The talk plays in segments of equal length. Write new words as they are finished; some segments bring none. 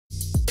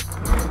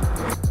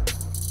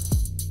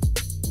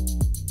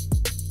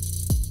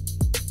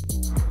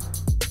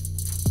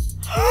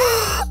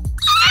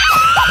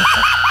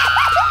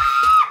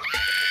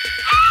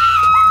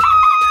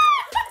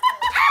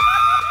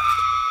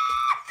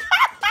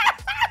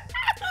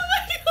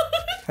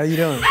How you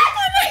doing?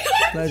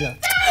 Pleasure.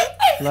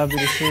 Lovely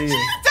to see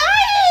you.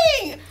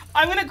 Dying!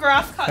 I'm gonna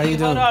grass cut you.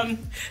 doing? Hold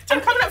on.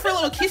 I'm coming up for a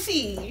little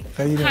kissy.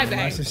 How you doing? Hi, babe.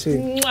 Nice to see you.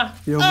 Mwah.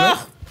 You all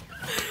good?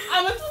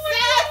 I'm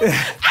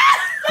obsessed.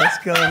 What's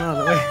going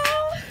on?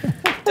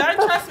 Don't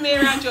trust me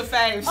around your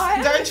face.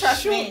 Don't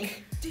trust me.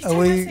 Are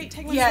we?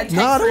 Yeah, take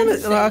No, I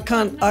don't a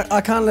want to.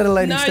 I can't let a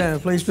lady No.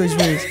 stand. Please.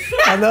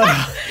 I know.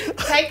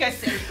 Take a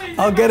seat.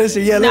 I'll get us.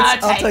 Yeah,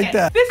 I'll take it.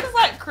 that. This is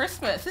like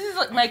Christmas. This is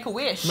like Make a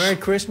Wish. Merry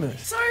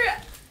Christmas. So,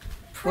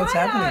 What's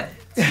happening?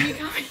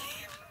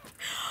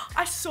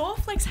 I saw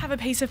Flex have a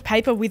piece of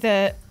paper with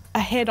a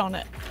head on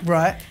it.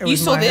 Right. It You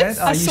was saw my this?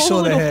 head? Oh, I you saw saw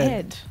the the little head.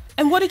 head.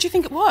 And what did you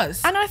think it was?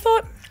 And I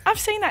thought, I've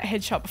seen that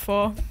headshot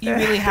before. You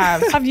really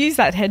have. I've used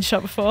that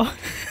headshot before.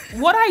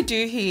 What I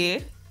do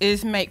here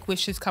is make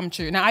wishes come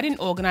true. Now, I didn't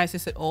organise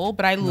this at all,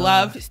 but I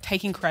love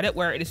taking credit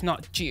where it is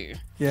not due.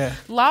 Yeah.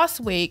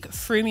 Last week,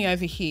 Froomy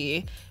over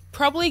here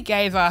probably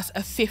gave us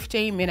a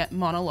 15-minute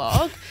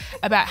monologue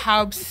about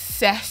how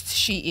obsessed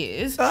she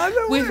is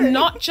with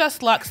not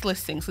just Luxe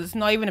Listings. It's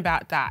not even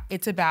about that.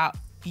 It's about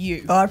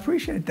you. Oh, I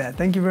appreciate that.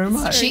 Thank you very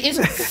much. She is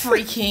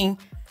freaking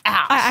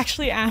out. I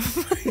actually am.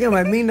 Yeah,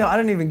 mate, I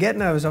don't even get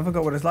nervous. I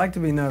forgot what it's like to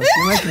be nervous.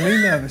 You're making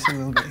me nervous a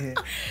little bit here.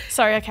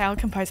 Sorry, okay, I'll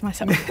compose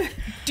myself.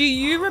 Do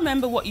you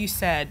remember what you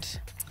said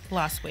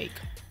last week?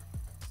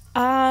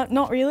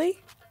 Not really.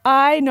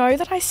 I know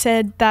that I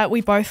said that we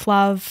both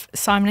love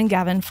Simon and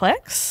Gavin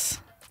Flex.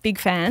 Big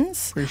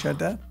fans. Appreciate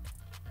that.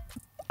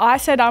 I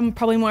said I'm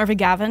probably more of a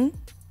Gavin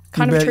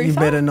kind of truther. You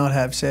better not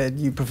have said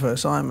you prefer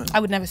Simon. I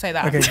would never say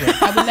that. Okay, good.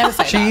 I would never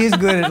say that. She is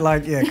good at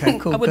okay,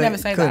 cool. I would never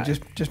say that.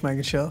 Just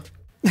making sure.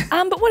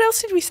 But what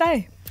else did we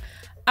say?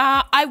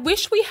 I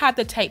wish we had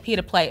the tape here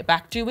to play it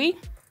back, do we?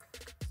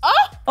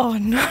 Oh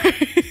no.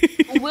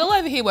 Will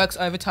over here works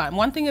overtime.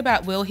 One thing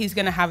about Will, he's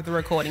going to have the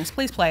recordings.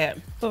 Please play it.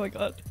 Oh my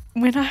God.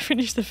 When I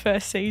finished the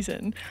first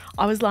season,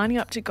 I was lining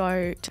up to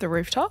go to the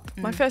rooftop.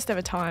 My first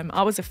ever time.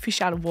 I was a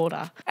fish out of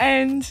water.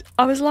 And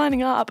I was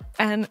lining up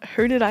and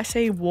who did I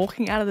see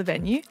walking out of the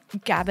venue?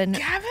 Gavin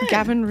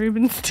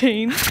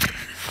Rubinstein.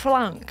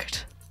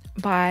 Flunked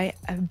by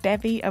a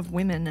bevy of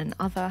women and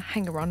other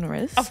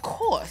hanger-oners. Of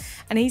course.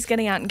 And he's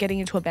getting out and getting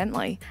into a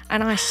Bentley.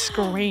 And I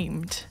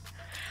screamed,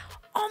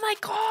 "Oh my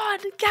God,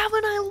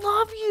 Gavin, I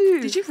love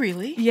you." Did you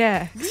really?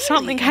 Yeah.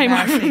 Something came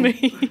over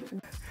me.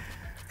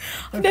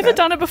 I've never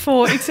done it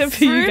before except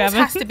for you, Froomes Gavin.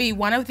 has to be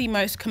one of the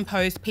most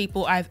composed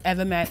people I've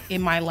ever met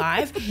in my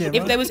life.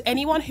 If there was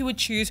anyone who would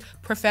choose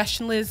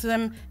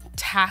professionalism,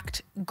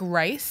 tact,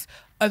 grace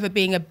over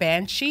being a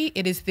banshee,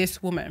 it is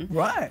this woman.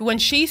 Right. When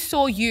she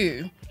saw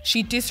you,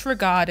 she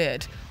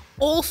disregarded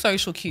all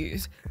social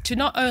cues to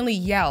not only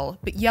yell,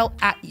 but yell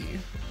at you.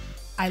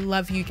 I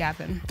love you,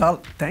 Gavin.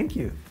 Thank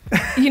you.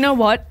 You know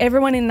what?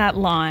 Everyone in that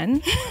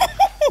line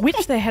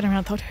whipped their head around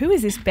and thought, who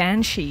is this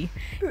banshee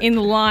in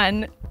the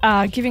line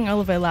giving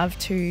all of her love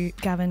to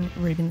Gavin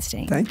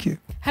Rubinstein? Thank you.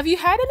 Have you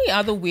had any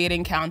other weird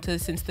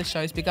encounters since the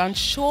show's begun?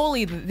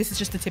 Surely this is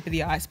just the tip of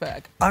the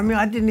iceberg. I mean,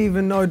 I didn't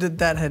even know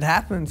that had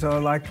happened. So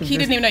He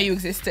didn't even know you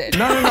existed.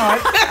 No.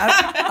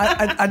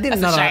 I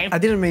didn't. That's a shame. I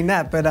didn't mean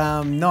that. But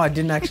no, I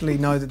didn't actually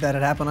know that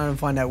had happened. I didn't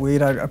find that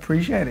weird. I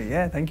appreciate it.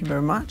 Yeah, thank you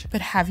very much.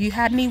 But have you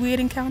had any weird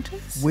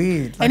encounters?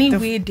 Weird. Any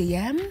weird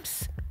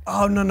DMs?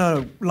 Oh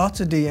no, lots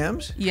of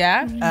DMs.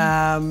 Yeah.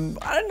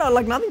 I don't know.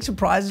 Like nothing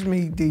surprises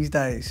me these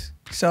days.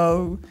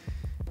 So,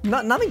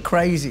 nothing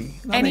crazy.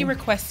 Any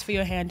requests for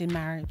your hand in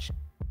marriage?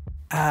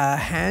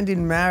 Hand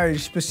in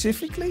marriage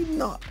specifically?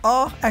 Not.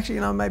 Oh, actually,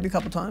 maybe a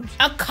couple times.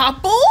 A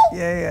couple?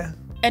 Yeah.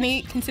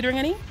 Considering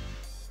any?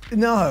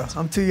 No,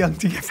 I'm too young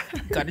to get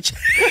married. Gotcha.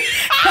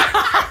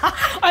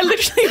 I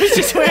literally was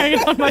just wearing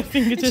it on my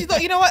finger. She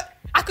thought, you know what?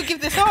 I could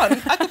give this on.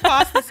 I could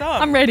pass this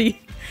on. I'm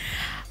ready.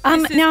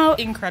 This is now,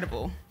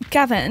 incredible.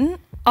 Gavin,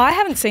 I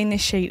haven't seen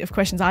this sheet of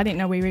questions. I didn't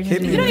know we were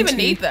even You don't even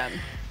need them.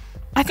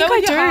 I think Go I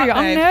with do. your heart,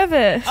 I'm babe.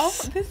 nervous.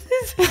 Oh, this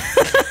is...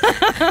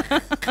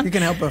 You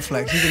can help her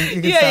flex.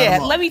 You can Yeah.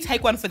 start Let me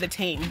take one for the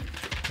team.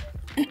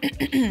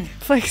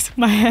 Flex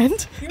my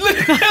hand.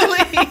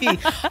 Literally.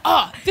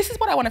 This is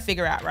what I want to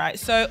figure out, right?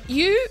 So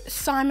you,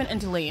 Simon and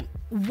Deline,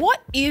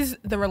 what is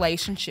the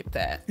relationship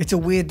there? It's a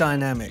weird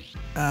dynamic.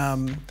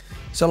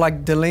 So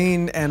like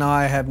Deline and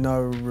I have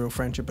no real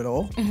friendship at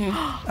all.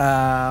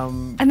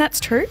 And that's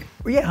true?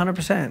 Yeah,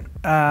 100%.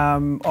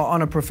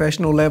 On a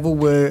professional level,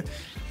 we're,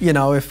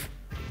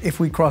 if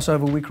we cross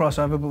over,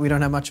 but we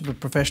don't have much of a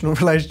professional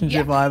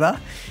relationship either.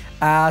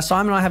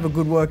 Simon and I have a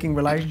good working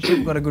relationship.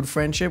 We've got a good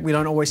friendship. We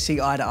don't always see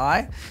eye to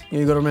eye.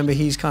 You've got to remember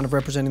he's kind of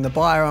representing the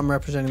buyer, I'm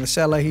representing the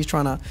seller. He's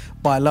trying to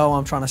buy low,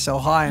 I'm trying to sell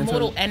high. And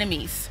Mortal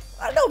enemies.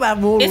 I know about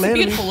mortal It's a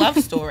enemies. beautiful love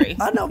story.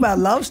 I know about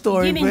love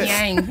story. Yin and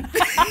yang.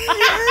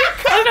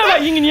 I don't know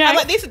about yin and yang.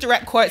 These are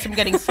direct quotes I'm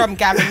getting from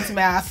Gavin's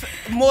mouth.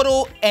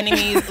 Mortal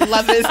enemies,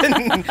 lovers.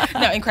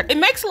 No, incredible. It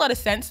makes a lot of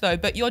sense though,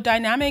 but your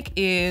dynamic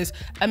is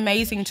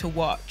amazing to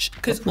watch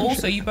because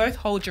also you both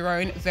hold your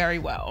own very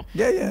well.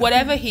 Yeah.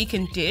 Whatever he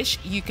can dish,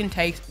 you can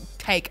take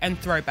take and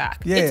throw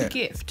back. Yeah. It's a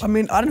gift. I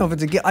mean, I don't know if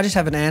it's a gift. I just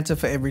have an answer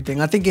for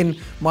everything. I think in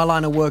my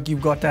line of work,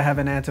 you've got to have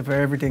an answer for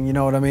everything. You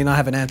know what I mean? I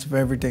have an answer for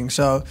everything.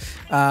 So,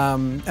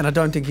 and I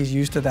don't think he's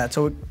used to that.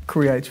 So it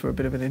creates for a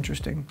bit of an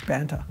interesting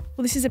banter.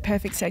 Well, this is a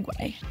perfect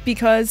segue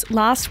because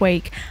last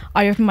week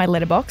I opened my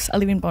letterbox. I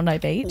live in Bondi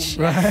Beach.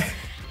 Right.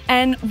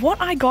 And what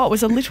I got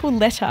was a little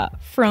letter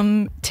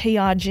from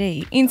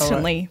TRG.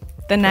 Instantly,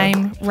 the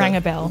name rang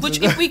a bell.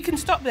 Which, if we can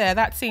stop there,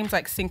 that seems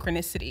like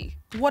synchronicity.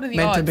 What are the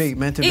Meant odds? to be,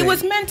 meant to be. It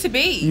was meant to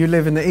be. You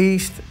live in the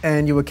East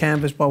and you were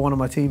canvassed by one of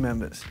my team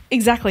members.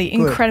 Exactly.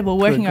 Good, Incredible.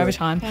 Working good.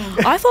 overtime.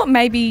 I thought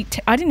maybe,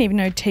 I didn't even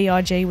know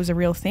TRG was a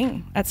real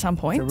thing at some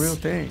point. It's a real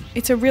thing.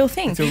 It's a real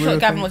thing. It's a You real thought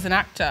Gavin thing. was an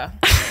actor.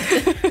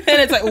 And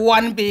it's like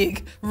one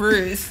big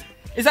ruse.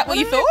 Is that what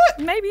you thought?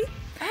 Maybe.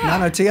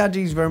 No, TRG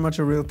is very much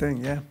a real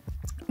thing, yeah.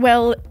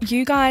 Well,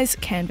 you guys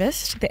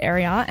canvassed the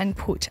area and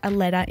put a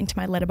letter into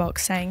my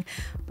letterbox saying,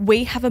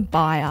 we have a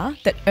buyer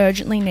that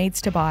urgently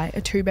needs to buy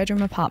a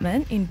 2-bedroom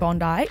apartment in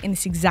Bondi in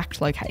this exact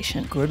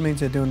location. Good, means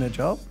they're doing their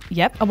job.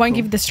 Yep, I won't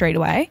give the street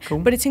away, Cool.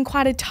 but it's in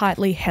quite a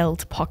tightly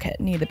held pocket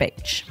near the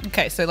beach.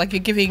 Okay, so like you're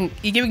giving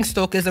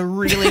stalkers a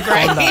really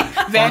great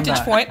vantage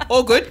point.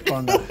 All good.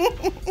 Bondi.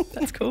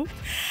 That's cool.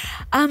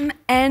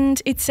 And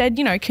it said,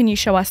 you know, can you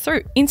show us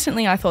through?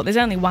 Instantly, I thought there's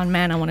only one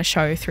man I want to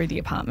show through the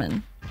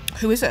apartment.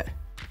 Who is it?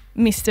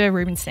 Mr.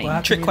 Rubinstein. Well, how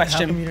come Trick you-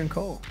 question. How come you didn't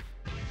call?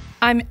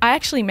 I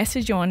actually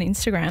messaged you on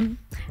Instagram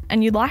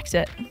and you liked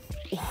it.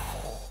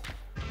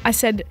 I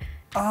said,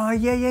 Oh,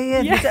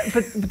 yeah.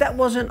 But that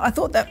wasn't, I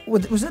thought that,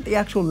 was that the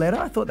actual letter?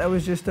 I thought that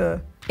was just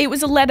a... it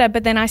was a letter,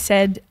 but then I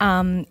said,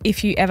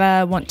 if you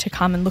ever want to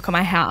come and look at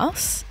my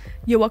house,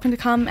 you're welcome to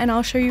come and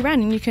I'll show you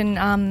around and you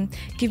can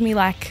give me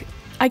like,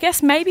 I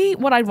guess maybe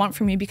what I'd want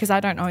from you, because I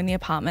don't own the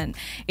apartment,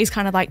 is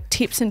kind of like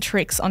tips and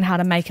tricks on how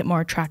to make it more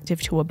attractive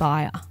to a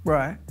buyer.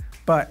 Right.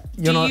 But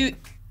you're not... Do you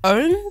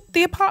own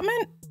the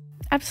apartment?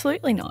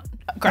 Absolutely not.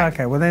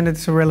 Okay, well then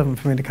it's irrelevant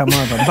for me to come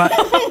over. But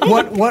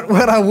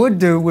what I would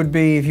do would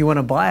be, if you want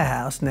to buy a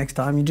house next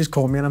time, you just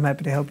call me and I'm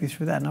happy to help you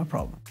through that, no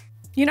problem.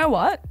 You know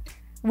what?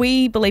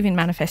 We believe in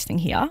manifesting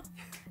here.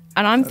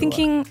 And I'm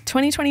thinking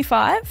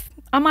 2025,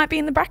 I might be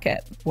in the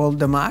bracket. Well,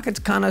 the market's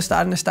kind of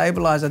starting to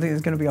stabilise. I think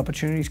there's going to be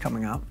opportunities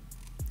coming up,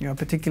 you know,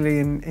 particularly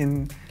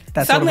in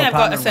that Suddenly sort of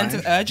I've got a apartment sense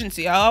range. of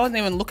urgency. I wasn't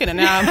even looking and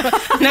now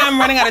I'm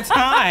running out of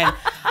time.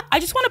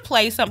 I just want to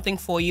play something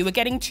for you. We're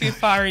getting too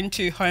far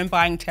into home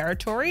buying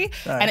territory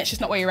and it's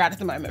just not where you're at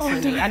the moment for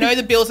me. I know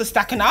the bills are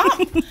stacking up,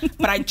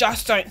 but I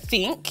just don't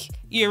think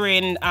you're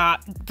in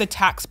the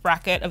tax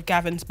bracket of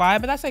Gavin's buyer,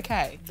 but that's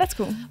okay. That's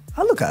cool.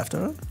 I'll look after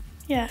her.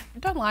 Yeah.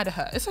 Don't lie to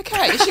her. It's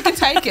okay. She can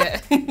take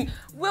it.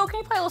 Will, can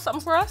you play a little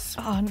something for us?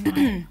 Oh,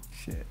 no.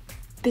 Shit.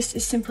 This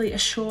is simply a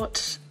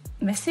short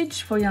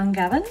message for young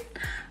Gavin.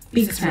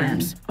 Big Mrs. fan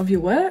Froomes. of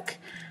your work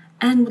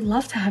and would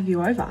love to have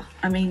you over.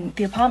 I mean,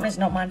 the apartment's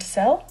not mine to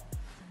sell.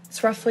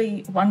 It's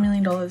roughly $1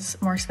 million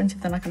more expensive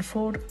than I can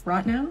afford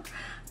right now,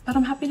 but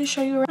I'm happy to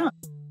show you around.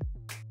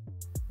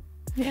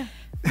 Yeah.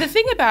 The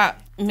thing about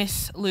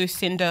Miss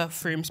Lucinda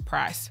Froomes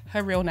Price,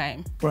 her real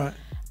name, Right.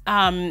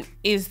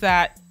 is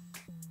that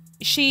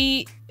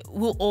she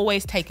will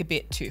always take a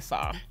bit too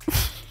far.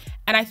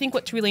 And I think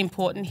what's really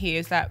important here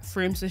is that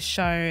Froomes has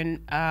shown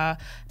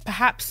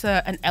perhaps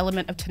an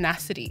element of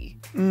tenacity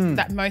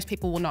that most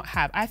people will not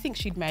have. I think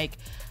she'd make,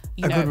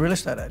 you A know, good real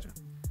estate agent.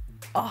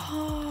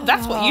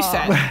 that's what you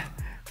said.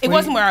 It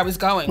wasn't where I was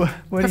going. what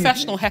do you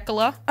Professional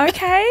heckler.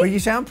 Okay. Well, you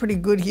sound pretty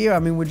good here. I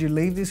mean, would you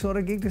leave this sort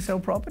of gig to sell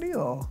property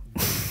or?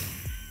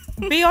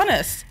 Be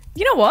honest.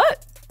 You know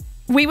what?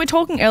 We were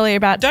talking earlier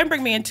about... Don't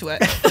bring me into it.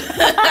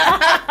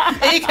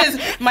 Because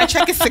my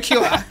check is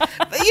secure.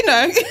 But, you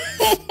know.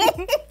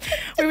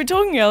 We were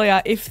talking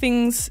earlier, if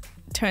things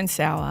turn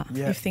sour,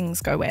 Yeah. if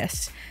things go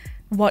west,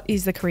 what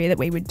is the career that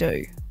we would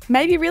do?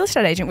 Maybe a real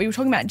estate agent. We were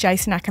talking about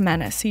Jason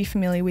Ackermanis. Are you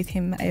familiar with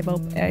him,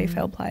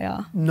 AFL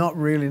player? Not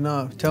really,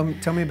 no. Tell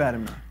me about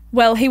him now.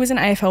 Well, he was an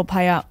AFL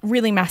player,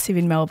 really massive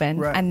in Melbourne,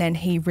 Right. and then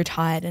he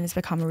retired and has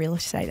become a real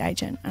estate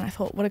agent. And I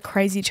thought, what a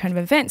crazy turn of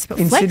events. But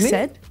In Flex Sydney?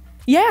 said,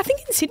 yeah, I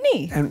think in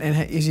Sydney. And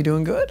is he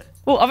doing good?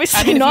 Well, obviously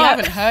I mean, if you not.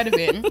 haven't heard of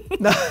him,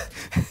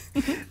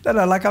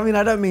 No, like, I mean,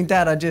 I don't mean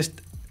that.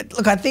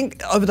 Look, I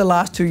think over the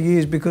last 2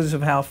 years, because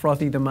of how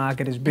frothy the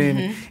market has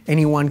been,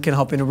 anyone can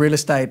hop into real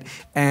estate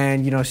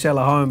and, you know, sell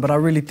a home. But I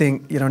really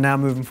think, you know, now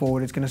moving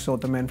forward, it's going to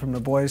sort the men from the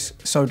boys,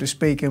 so to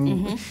speak.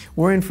 And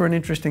we're in for an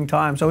interesting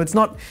time. So it's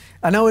not,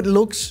 I know it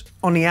looks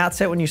on the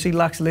outset when you see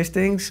Luxe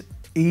Listings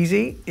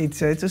easy.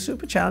 It's a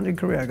super challenging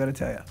career, I got to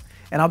tell you.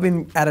 And I've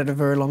been at it a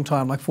very long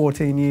time, like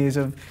 14 years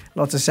of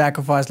lots of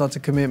sacrifice, lots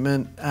of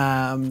commitment.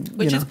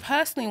 which you is know.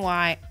 personally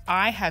why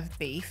I have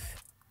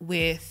beef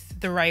with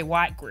the Ray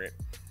White group.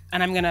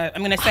 And I'm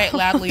gonna say it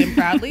loudly and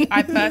proudly.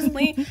 I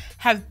personally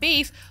have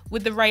beef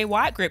with the Ray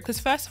White group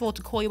because, first of all,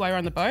 to call you while you're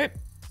on the boat,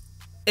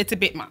 it's a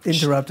bit much.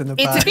 Interrupting the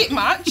It's party. a bit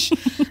much.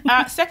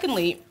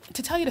 Secondly,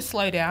 to tell you to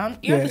slow down,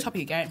 you're at Yeah. the top of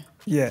your game.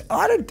 Yeah,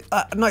 I don't,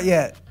 not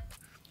yet.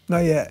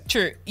 Not yet.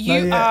 True.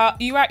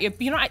 Not yet.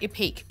 You're not at your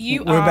peak.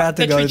 We're about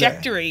to the go there.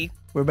 trajectory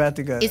We're about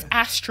to go is there.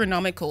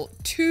 astronomical,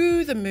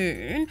 to the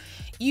moon.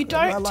 You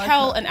don't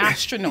tell an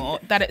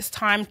astronaut that it's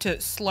time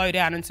to slow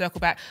down and circle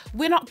back.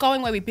 We're not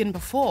going where we've been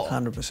before.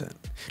 100%.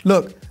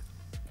 Look,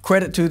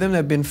 credit to them.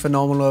 They've been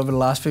phenomenal over the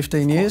last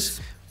 15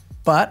 years.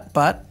 But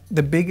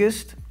the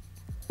biggest,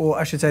 or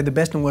I should say the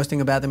best and worst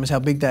thing about them is how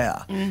big they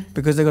are.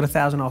 Because they've got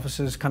 1,000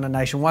 offices kind of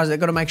nationwide. They've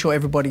got to make sure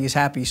everybody is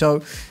happy.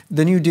 So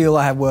the new deal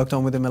I have worked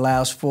on with them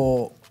allows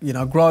for, you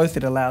know, growth.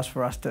 It allows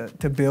for us to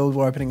build.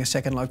 We're opening a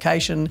second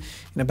location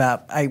in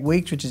about 8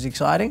 weeks, which is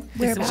exciting.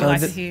 This is what So I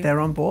like to hear. they're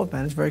on board,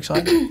 man. It's very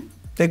exciting.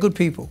 They're good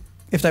people.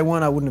 If they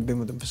weren't, I wouldn't have been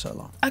with them for so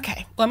long.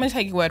 Okay, well, I'm going to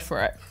take your word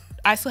for it.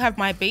 I still have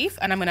my beef,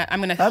 and I'm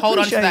gonna hold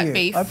on to that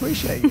beef. I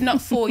appreciate you.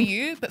 Not for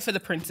you, but for the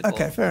principle.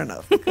 Okay, fair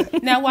enough. Okay.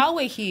 Now, while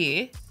we're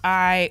here,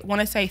 I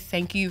want to say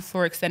thank you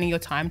for extending your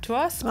time to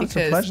us, Oh, it's a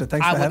because pleasure.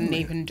 Thanks I for having wouldn't me.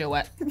 even do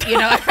it. You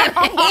know,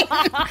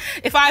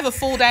 if I have a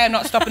full day, I'm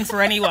not stopping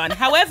for anyone.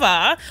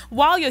 However,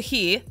 while you're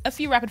here, a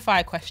few rapid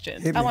fire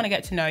questions. Hit me. I want to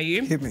get to know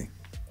you. Hit me.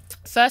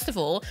 First of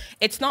all,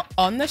 it's not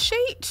on the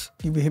sheet,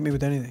 You can hit me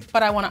with anything.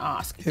 but I want to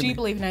ask: do you me.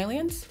 believe in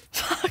aliens?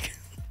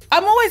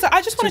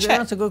 I just want to check.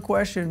 That's a good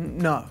question.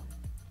 No.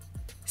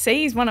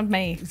 See, he's one of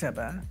me. Is that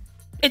bad?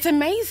 It's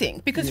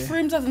amazing because Yeah.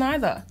 Froomes doesn't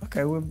either.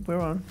 Okay,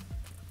 we're on.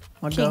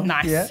 I'll go.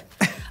 Nice.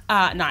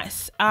 Yeah.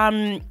 Nice.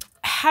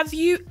 Have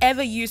you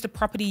ever used a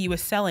property you were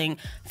selling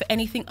for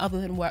anything other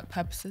than work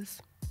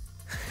purposes?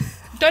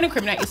 Don't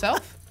incriminate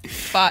yourself,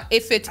 but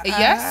if it's a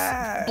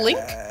yes, blink.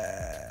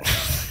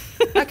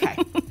 Okay,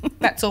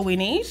 that's all we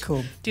need.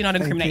 Cool. Do not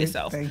incriminate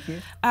Thank you.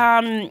 yourself.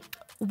 Thank you.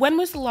 When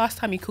was the last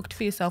time you cooked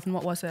for yourself, and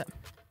what was it?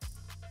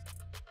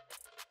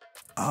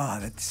 Oh,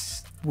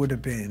 would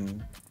have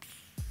been.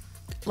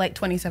 Late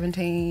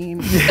 2017.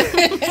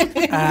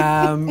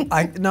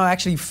 No,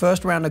 actually,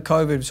 first round of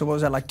COVID. So what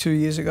was that, like 2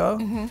 years ago?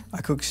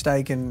 I cooked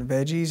steak and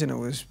veggies, and it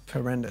was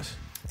horrendous.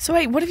 So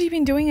wait, what have you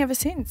been doing ever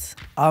since?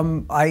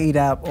 I eat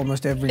out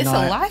almost every It's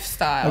night. a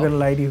lifestyle. I've got a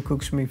lady who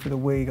cooks for me for the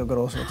week. I've got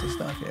all sorts of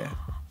stuff. Yeah,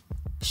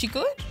 Is she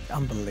good?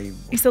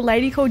 unbelievable. Is the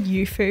lady called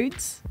You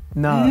Foods?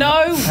 No,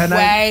 No her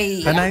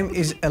way. Name, her name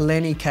is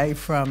Eleni K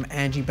from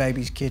Angie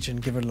Baby's Kitchen.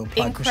 Give her a little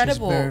plug because she's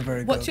Incredible. very, very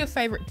good. What's your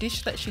favourite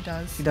dish that she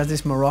does? She does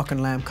this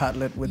Moroccan lamb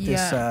cutlet with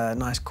this Yeah.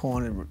 nice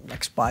corn,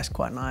 like spiced,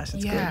 quite nice.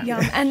 It's Yeah. good.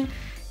 Yum. And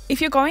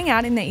if you're going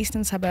out in the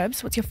eastern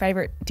suburbs, what's your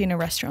favourite dinner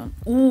restaurant?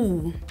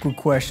 Ooh. Good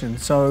question.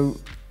 So,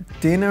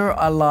 dinner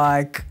I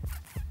like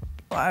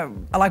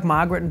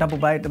Margaret and Double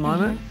Bay at the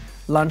moment.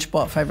 Lunch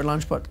spot, favourite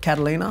lunch spot,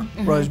 Catalina,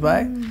 Rose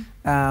Bay,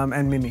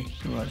 and Mimi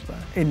in Rose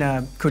Bay. In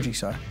Coogee,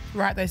 sorry.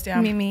 Write those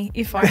down. Mimi,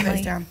 if Write only.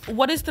 those down.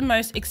 What is the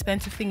most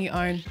expensive thing you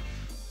own?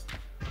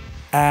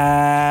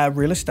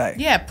 Real estate.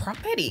 Yeah,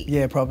 property.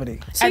 Yeah, property.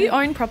 So you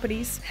own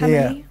properties. How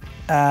yeah.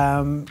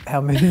 many?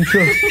 How many?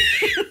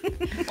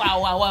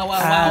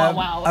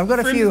 Wow. I've got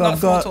a Froomes few. got I've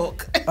small got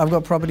talk. I've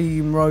got property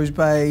in Rose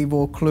Bay,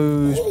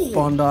 Vaucluse,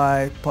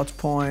 Bondi, Potts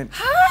Point,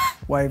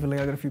 Waverley.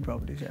 I've got a few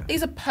properties. Yeah.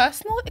 These are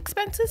personal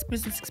expenses,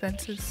 business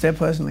expenses. They're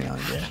personally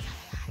owned.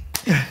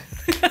 Yeah.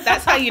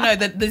 That's how you know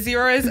that the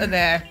zeros are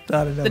there. I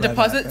don't know The about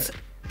deposits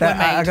that, were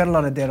but I made. got a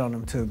lot of debt on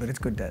them too, but it's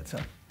good debt. So,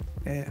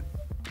 yeah.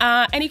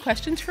 Any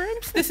questions,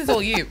 Froomes? This is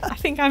all you. I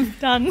think I'm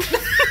done.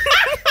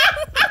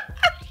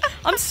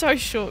 I'm so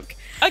shook.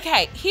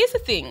 Okay, here's the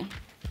thing.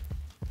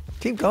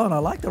 Keep going. I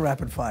like the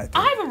rapid fire thing.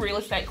 I have a real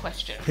estate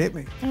question. Hit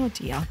me. Oh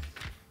dear.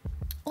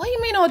 What do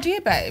you mean, oh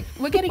dear, babe?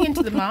 We're getting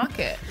into the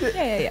market.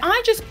 Yeah.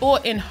 I just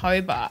bought in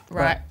Hobart,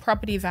 right? Right.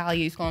 Property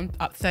value's gone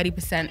up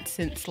 30%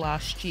 since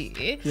last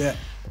year. Yeah.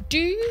 Do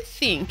you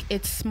think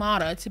it's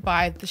smarter to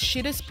buy the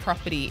shittest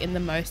property in the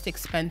most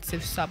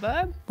expensive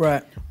suburb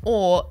Right.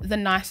 or the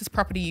nicest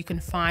property you can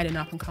find in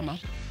up-and-comer?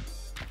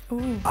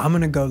 I'm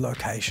gonna go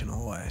location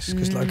always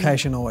because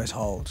location always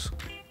holds.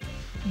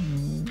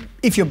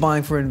 If you're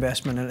buying for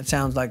investment, and it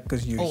sounds like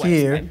because you're Always,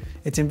 here, babe.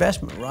 it's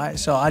investment, right?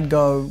 So I'd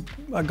go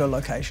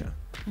location.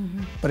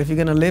 But if you're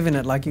gonna live in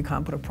it, like you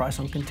can't put a price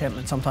on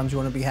contentment. Sometimes you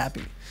want to be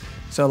happy.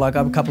 So like I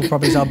have a couple of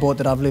properties I bought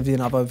that I've lived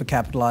in, I've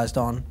overcapitalized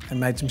on and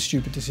made some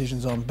stupid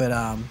decisions on. But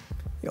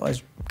you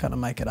always kind of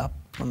make it up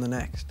on the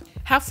next.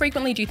 How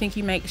frequently do you think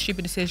you make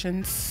stupid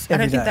decisions?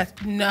 Every I don't day. think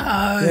that's...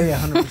 No. Yeah,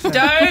 100%.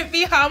 Don't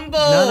be humble.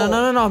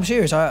 No, I'm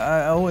serious.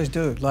 I always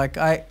do.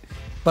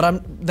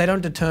 But they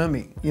don't deter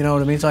me. You know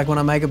what I mean? It's like when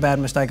I make a bad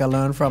mistake, I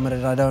learn from it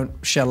and I don't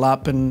shell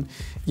up and,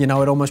 you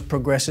know, it almost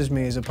progresses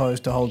me as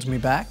opposed to holds me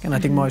back. And I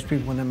think most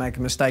people, when they make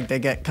a mistake, they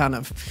get kind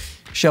of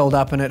shelled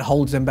up and it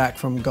holds them back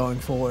from going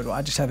forward.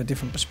 I just have a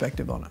different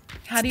perspective on it.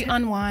 How do you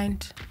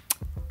unwind?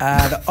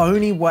 The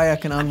only way I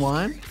can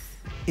unwind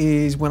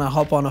is when I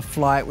hop on a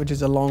flight, which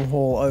is a long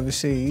haul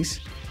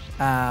overseas.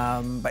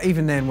 But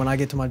even then, when I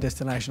get to my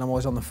destination, I'm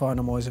always on the phone,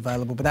 I'm always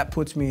available. But that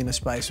puts me in a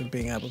space of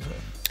being able to.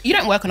 You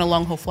don't work on a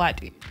long-haul flight,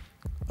 do you?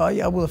 Oh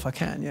yeah, I will if I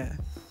can, yeah.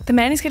 The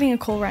man is getting a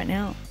call right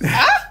now.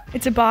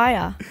 It's a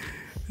buyer.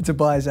 It's a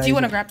buyer's agent. Do you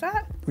want to grab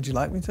that? Would you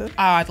like me to? Oh,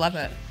 I'd love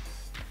it.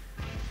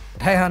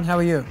 Hey, hon, how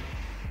are you?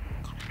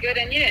 Good,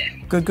 and you?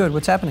 Good.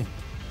 What's happening?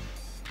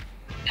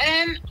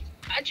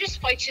 I just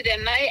spoke to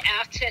them. They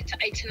out at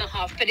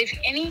 8.5. But if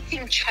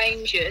anything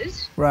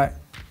changes, Right.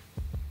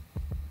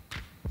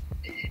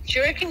 Do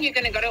you reckon you're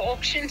going to go to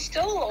auction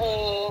still,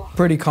 or?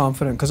 Pretty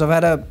confident, because I've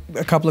had a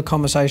couple of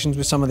conversations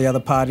with some of the other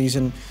parties,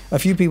 and a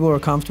few people are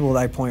comfortable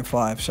with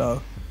 8.5.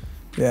 So,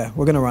 yeah,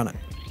 we're going to run it.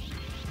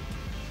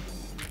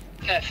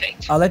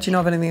 Perfect. I'll let you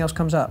know if anything else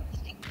comes up.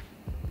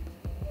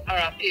 All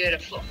right,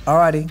 beautiful.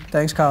 Alrighty,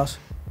 thanks, Carls.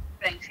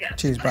 Thanks, guys.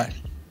 Cheers, bye.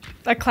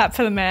 A clap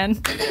for the man.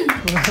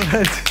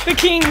 The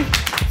king.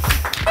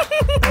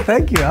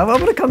 Thank you. I'm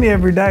going to come here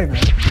every day,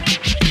 man.